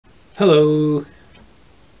Hello.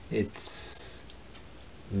 It's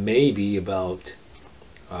maybe about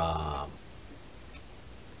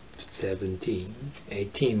 17,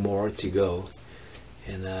 18 more to go,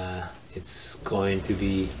 and it's going to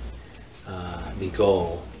be the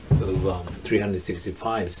goal of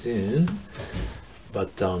 365 soon.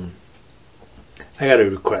 But I got a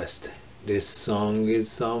request. This song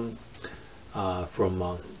is from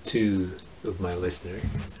two of my listeners.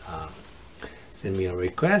 Send me a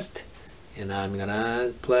request, and I'm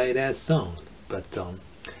gonna play that song. But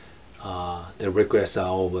the requests are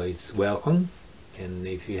always welcome, and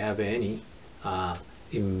if you have any,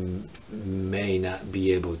 it may not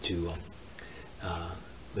be able to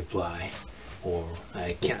reply, or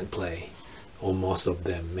I can't play, or most of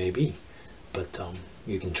them maybe, but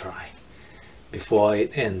you can try before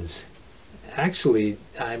it ends. Actually,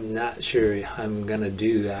 I'm not sure I'm gonna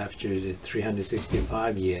do after the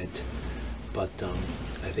 365 yet, but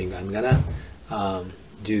I think I'm gonna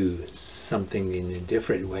do something in a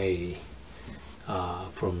different way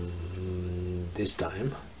from this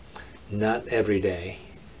time. Not every day,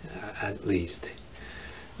 at least.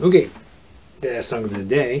 Okay, the song of the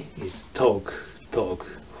day is Tooku Tooku,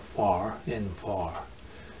 Far and Far.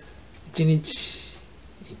 一日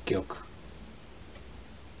一曲。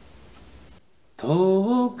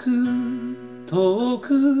遠く遠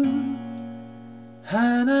く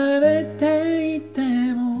離れていて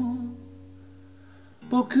も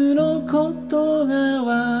僕のことが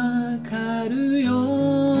わかる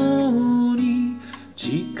ように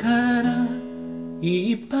力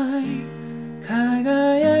いっぱい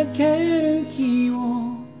輝ける日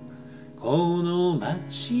をこの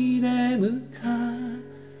街で迎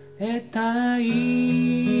えたい。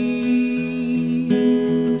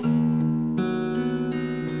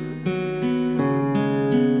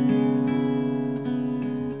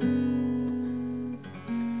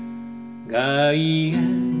外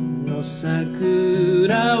苑の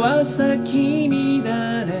桜は咲き乱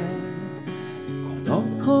れこの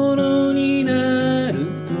頃になる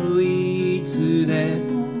といつで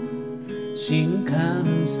も新幹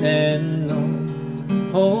線の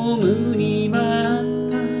ホームに待っ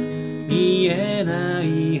た見えな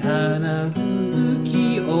い花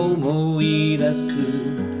吹雪思い出す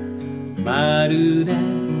まるで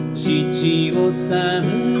七五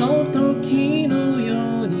三の時の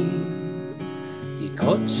ようにぎ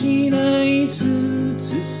こちないスー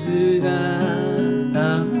ツ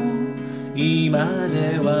姿も今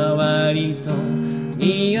では割と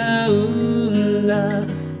似合うんだ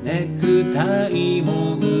ネクタイ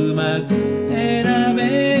もうまく選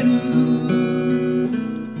べる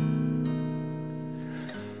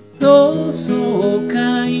同窓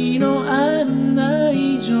会の案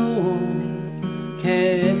内状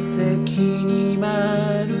欠席に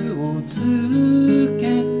丸をつ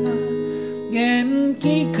けた元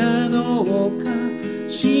気かどうか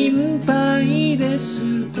心配で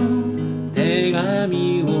すと手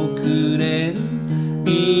紙をくれる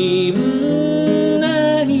みん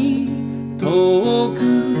なに遠く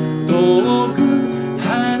遠く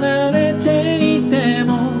離れていて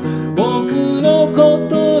も僕のこ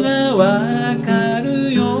とがわか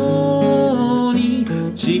るように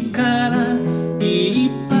力いっ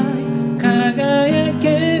ぱい輝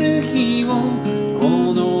ける日を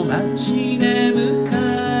この街で迎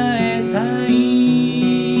えたい。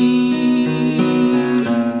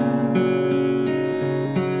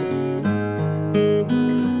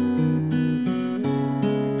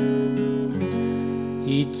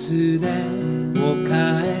いつでも帰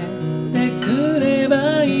ってくれ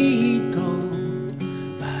ばいいと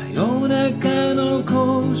真夜中の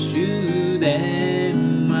公衆電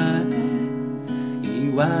話で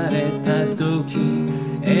言われた時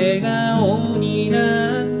笑顔に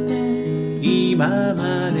なって今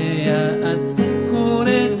までやってこ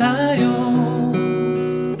れたよ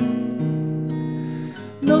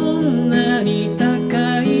どんなに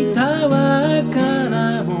高いタワーか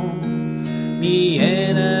らも見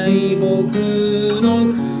えない僕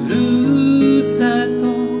のふるさと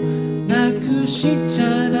なくしち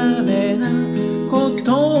ゃダメなこ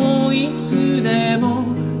とをいつでも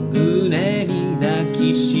胸に抱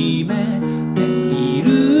きしめてい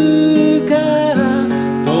るから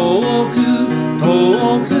遠く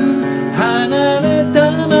遠く離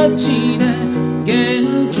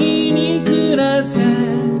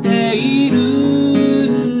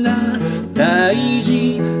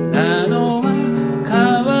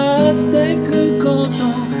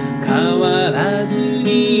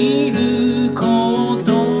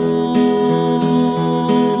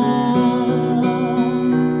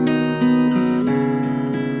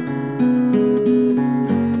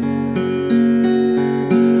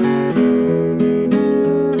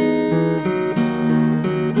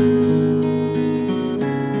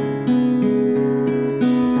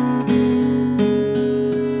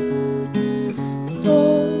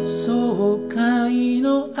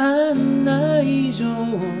以上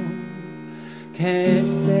欠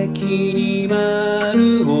席に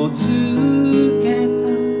丸をつけ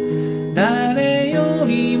た誰よ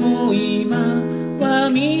りも今は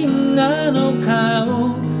みんなの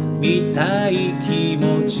顔見たい気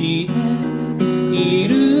持ちでい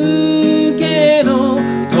るけど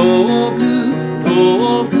遠く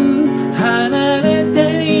遠く離れ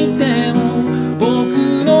ていても僕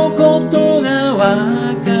のことが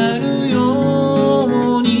わかる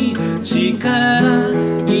ように力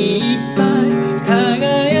いっぱい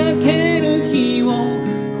輝ける日を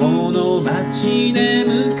この街で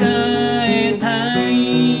迎えたい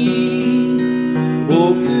僕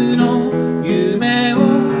の夢を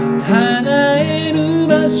叶える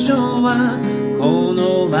場所はこ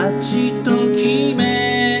の街と決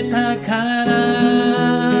めたから。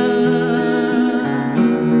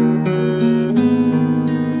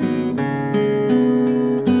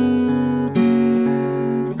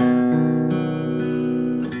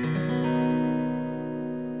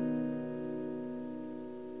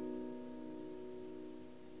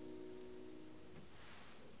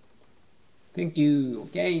Thank you.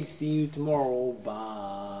 Okay, see you tomorrow.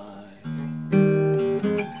 Bye.